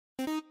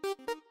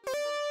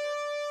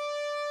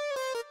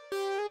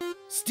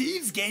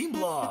Steve's Game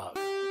Blog.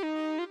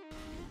 I've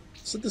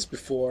said this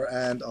before,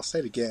 and I'll say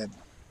it again.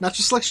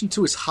 Natural Selection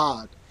 2 is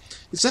hard.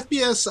 Its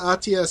FPS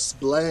RTS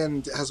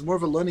blend has more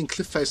of a learning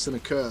cliff face than a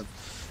curve.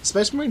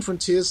 Space Marine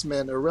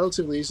Frontiersmen are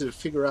relatively easy to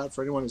figure out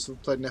for anyone who's ever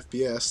played an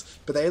FPS,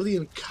 but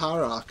Alien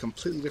Kara are a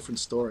completely different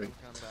story.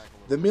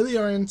 The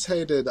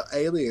melee-orientated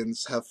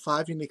aliens have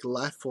 5 unique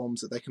life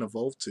forms that they can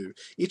evolve to,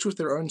 each with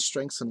their own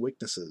strengths and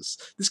weaknesses.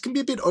 This can be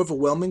a bit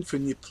overwhelming for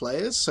new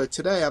players, so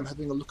today I'm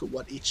having a look at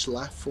what each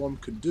life form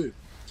could do.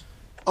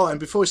 Oh, and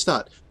before we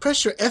start,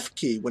 press your F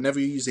key whenever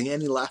you're using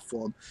any life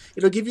form.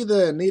 It'll give you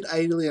the neat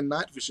alien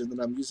night vision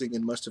that I'm using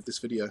in most of this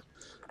video.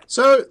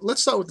 So,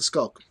 let's start with the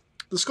Skulk.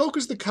 The Skulk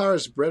is the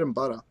Kara's bread and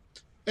butter.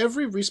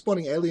 Every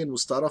respawning alien will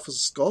start off as a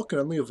Skulk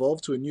and only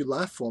evolve to a new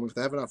life form if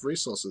they have enough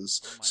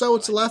resources. So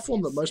it's a life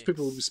form that most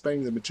people will be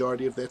spending the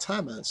majority of their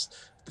time as.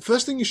 The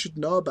first thing you should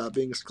know about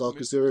being a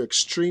Skulk is they're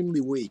extremely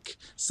weak.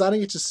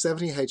 Starting at just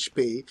 70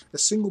 HP, a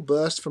single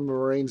burst from a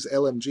Marine's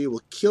LMG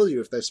will kill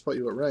you if they spot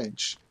you at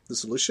range. The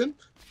solution?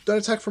 Don't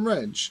attack from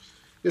range.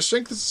 Your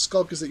strength as a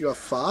Skulk is that you are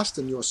fast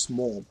and you are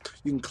small.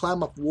 You can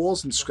climb up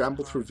walls and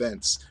scramble through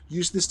vents.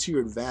 Use this to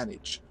your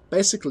advantage.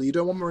 Basically, you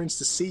don't want Marines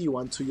to see you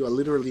until you are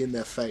literally in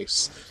their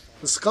face.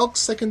 The Skulk's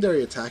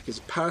secondary attack is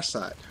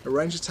Parasite, a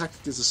ranged attack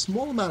that does a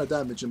small amount of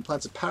damage and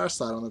plants a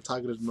parasite on the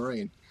targeted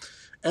Marine.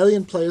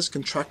 Alien players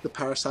can track the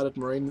parasited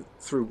Marine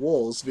through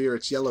walls via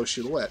its yellow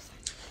silhouette.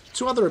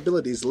 Two other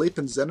abilities, Leap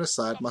and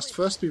Xenocide, must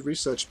first be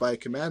researched by a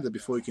commander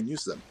before you can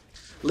use them.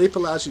 Leap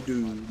allows you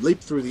to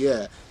leap through the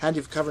air, handy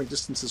for covering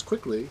distances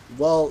quickly,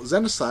 while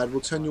Xenocide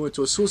will turn you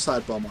into a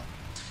suicide bomber.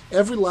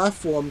 Every life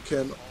form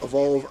can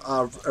evolve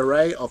an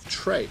array of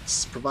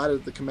traits,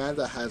 provided the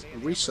commander has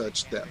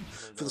researched them.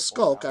 For the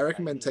Skulk, I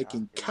recommend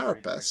taking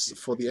Carapace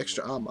for the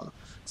extra armor,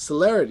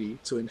 Celerity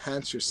to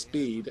enhance your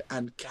speed,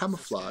 and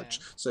Camouflage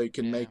so you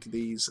can make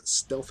these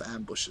stealth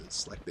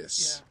ambushes like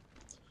this.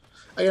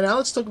 Okay, now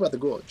let's talk about the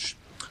Gorge.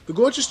 The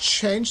Gorge has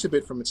changed a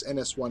bit from its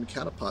NS1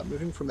 counterpart,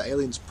 moving from the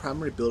alien's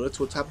primary builder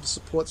to a type of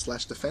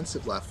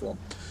support/defensive life form.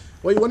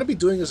 What you want to be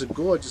doing as a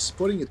Gorge is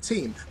supporting your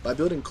team by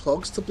building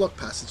clogs to block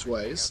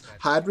passageways,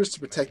 hydras to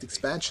protect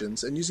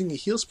expansions, and using a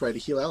heal spray to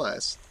heal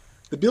allies.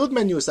 The build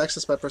menu is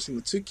accessed by pressing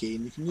the 2 key,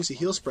 and you can use a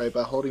heal spray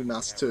by holding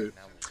mouse 2.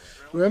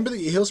 Remember that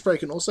your heal spray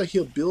can also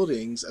heal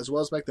buildings as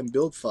well as make them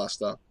build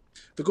faster.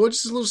 The Gorge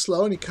is a little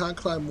slow and you can't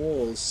climb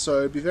walls,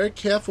 so be very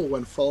careful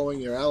when following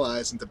your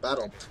allies into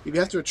battle. If you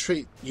have to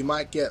retreat, you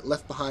might get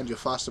left behind your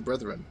faster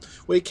brethren.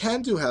 What you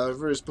can do,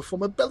 however, is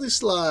perform a belly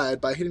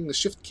slide by hitting the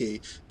shift key.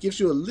 It gives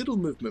you a little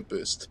movement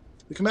boost.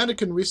 The commander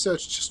can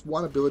research just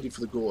one ability for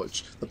the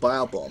Gorge, the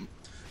Bile Bomb.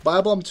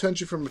 Bile Bomb turns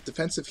you from a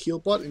defensive heal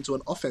bot into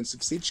an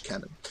offensive siege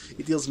cannon.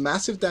 It deals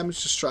massive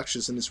damage to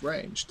structures and is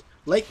ranged.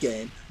 Late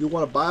game, you'll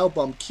want to Bile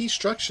Bomb key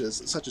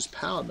structures such as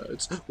power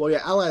nodes, while your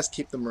allies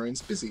keep the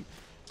Marines busy.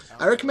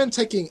 I recommend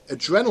taking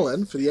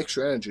Adrenaline for the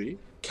extra energy,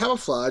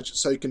 Camouflage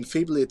so you can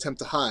feebly attempt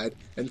to hide,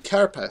 and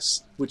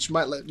Carapace, which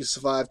might let you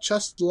survive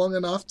just long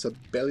enough to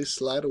belly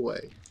slide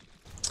away.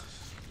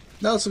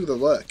 Now let's look at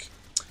the Lurk.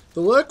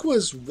 The Lurk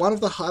was one of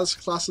the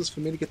hardest classes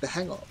for me to get the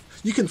hang of.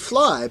 You can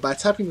fly by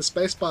tapping the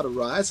spacebar to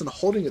rise and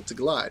holding it to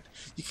glide.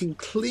 You can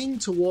cling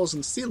to walls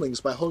and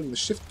ceilings by holding the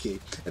shift key,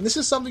 and this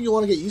is something you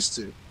want to get used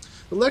to.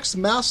 The Lurk's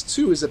Mouse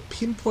 2 is a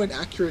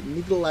pinpoint-accurate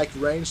nigger-like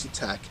ranged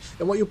attack,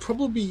 and what you'll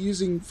probably be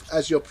using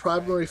as your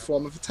primary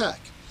form of attack.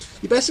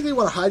 You basically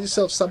want to hide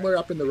yourself somewhere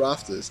up in the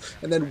rafters,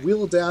 and then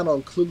wheel down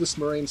on clueless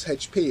Marines'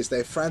 HP as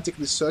they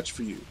frantically search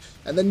for you,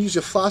 and then use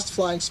your fast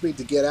flying speed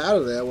to get out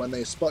of there when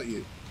they spot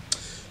you.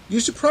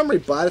 Use your primary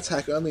bite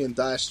attack only in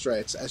dire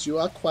straits, as you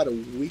are quite a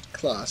weak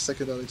class,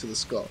 second only to the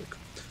Skulk.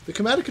 The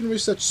commander can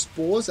research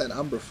Spores and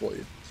Umbra for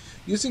you.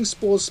 Using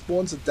Spores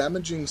spawns a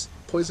damaging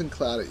poison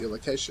cloud at your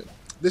location.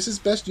 This is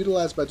best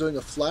utilized by doing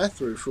a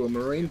fly-through through a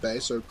Marine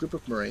base or a group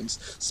of Marines,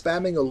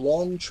 spamming a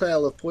long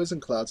trail of poison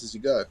clouds as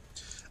you go.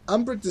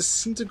 Umbra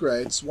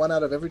disintegrates 1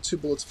 out of every 2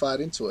 bullets fired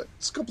into it.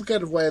 It's a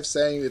complicated way of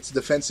saying it's a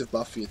defensive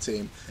buff for your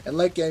team, and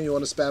late game you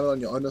want to spam it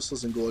on your own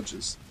muscles and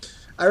gorges.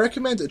 I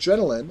recommend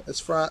Adrenaline as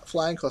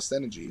flying cost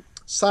energy,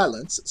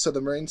 Silence so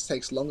the Marines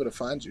takes longer to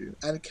find you,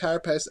 and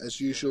Carapace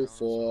as usual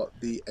for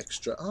the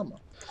extra armor.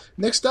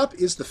 Next up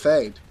is the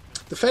Fade.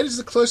 The Fade is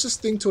the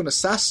closest thing to an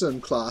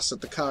assassin class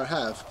that the Kara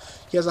have.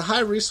 He has a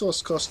high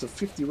resource cost of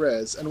 50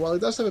 res, and while he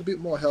does have a bit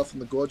more health than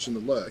the Gorge and the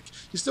Lurk,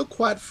 he's still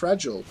quite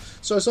fragile,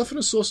 so it's often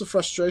a source of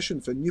frustration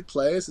for new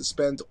players that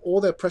spend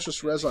all their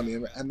precious res on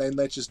him and then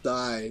they just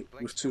die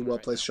with 2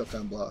 well-placed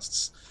shotgun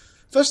blasts.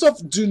 First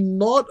off, do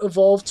not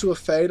evolve to a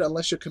Fade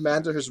unless your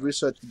commander has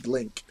researched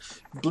Blink.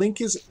 Blink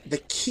is the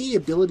key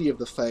ability of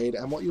the Fade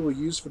and what you will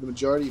use for the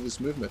majority of his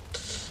movement.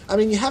 I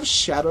mean, you have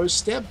Shadow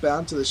Step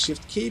bound to the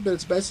shift key, but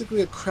it's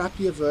basically a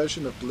crappier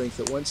version of Blink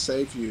that won't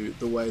save you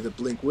the way that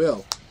Blink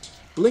will.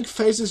 Blink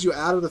phases you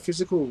out of the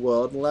physical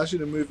world and allows you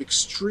to move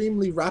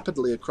extremely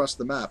rapidly across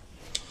the map.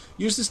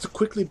 Use this to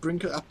quickly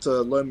bring up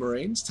to low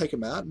Marines, take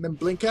them out, and then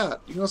blink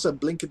out. You can also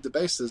blink into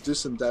bases, do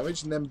some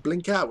damage, and then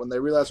blink out when they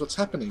realize what's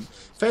happening.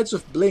 Fades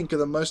with Blink are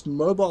the most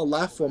mobile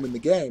life form in the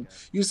game.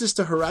 Use this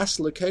to harass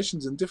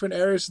locations in different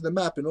areas of the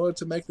map in order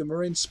to make the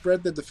Marines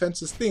spread their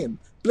defenses thin.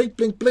 Blink,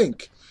 blink,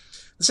 blink.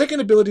 The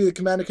second ability the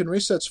commander can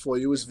research for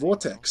you is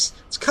Vortex.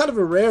 It's kind of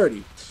a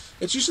rarity.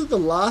 It's usually the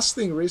last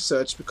thing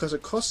researched because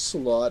it costs a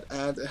lot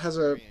and it has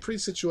a pretty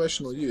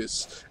situational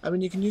use. I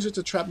mean, you can use it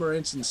to trap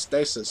Marines in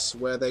stasis,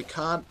 where they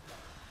can't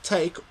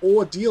take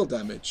or deal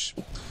damage.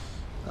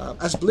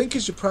 As Blink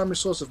is your primary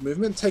source of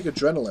movement, take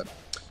Adrenaline.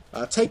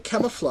 Take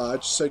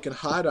Camouflage so you can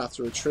hide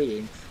after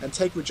retreating, and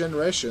take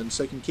Regeneration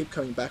so you can keep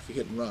coming back for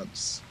hit and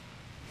runs.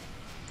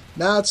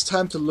 Now it's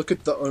time to look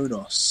at the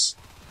Onos.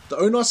 The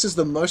Onos is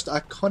the most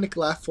iconic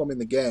life form in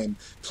the game,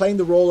 playing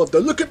the role of the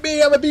 "look at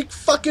me, I'm a big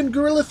fucking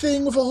gorilla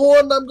thing with a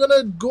horn, I'm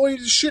gonna gore you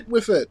to shit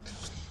with it."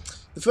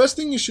 The first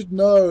thing you should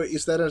know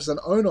is that as an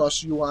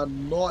Onos, you are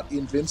not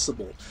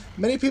invincible.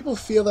 Many people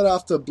feel that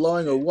after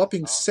blowing a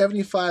whopping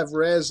 75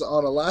 res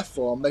on a life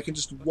form, they can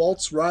just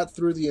waltz right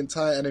through the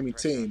entire enemy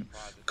team.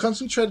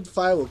 Concentrated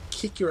fire will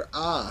kick your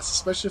ass,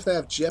 especially if they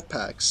have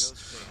jetpacks.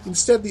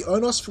 Instead, the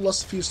Onos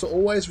philosophy is to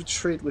always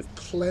retreat with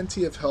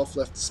plenty of health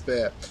left to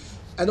spare.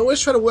 And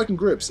always try to work in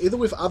groups, either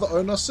with other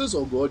Onoses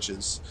or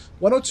Gorges.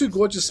 One or two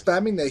Gorges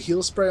spamming their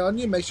heal spray on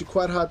you makes you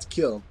quite hard to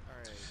kill.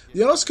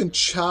 The Onos can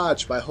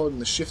charge by holding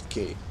the shift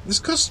key. This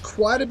costs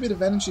quite a bit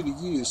of energy to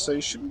use, so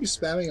you shouldn't be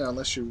spamming it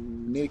unless you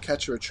need to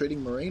catch a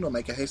retreating Marine or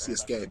make a hasty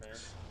escape.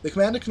 The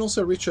commander can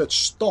also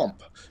research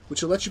Stomp,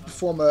 which will let you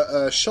perform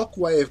a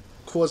shockwave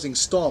causing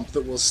stomp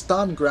that will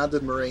stun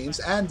grounded Marines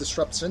and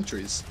disrupt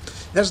sentries.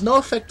 It has no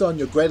effect on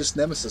your greatest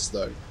nemesis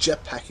though,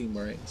 jetpacking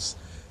Marines.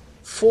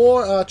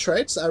 For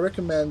traits, I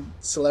recommend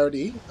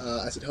Celerity,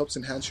 as it helps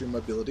enhance your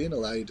mobility and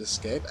allow you to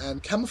escape,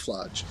 and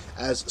Camouflage,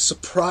 as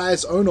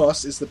Surprise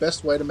Onos is the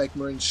best way to make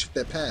Marines shit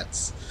their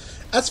pants.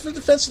 As for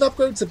defensive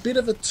upgrade, it's a bit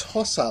of a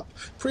toss-up.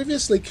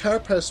 Previously,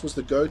 Carapace was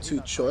the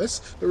go-to choice,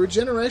 but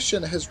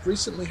Regeneration has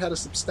recently had a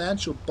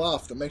substantial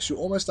buff that makes you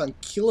almost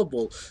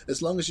unkillable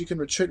as long as you can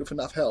retreat with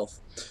enough health.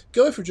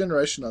 Go with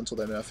Regeneration until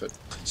they nerf it.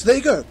 So there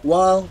you go.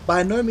 While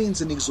by no means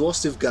an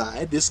exhaustive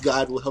guide, this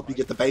guide will help you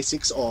get the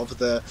basics of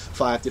the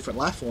 5 different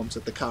life forms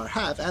that the Kara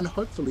have and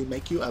hopefully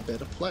make you a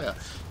better player.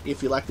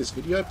 If you like this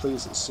video,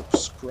 please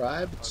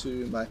subscribe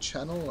to my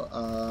channel.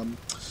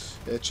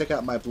 Check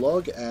out my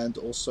blog and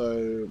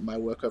also my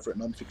work over at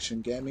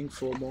Nonfiction Gaming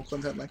for more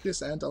content like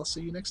this, and I'll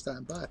see you next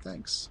time. Bye,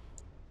 thanks.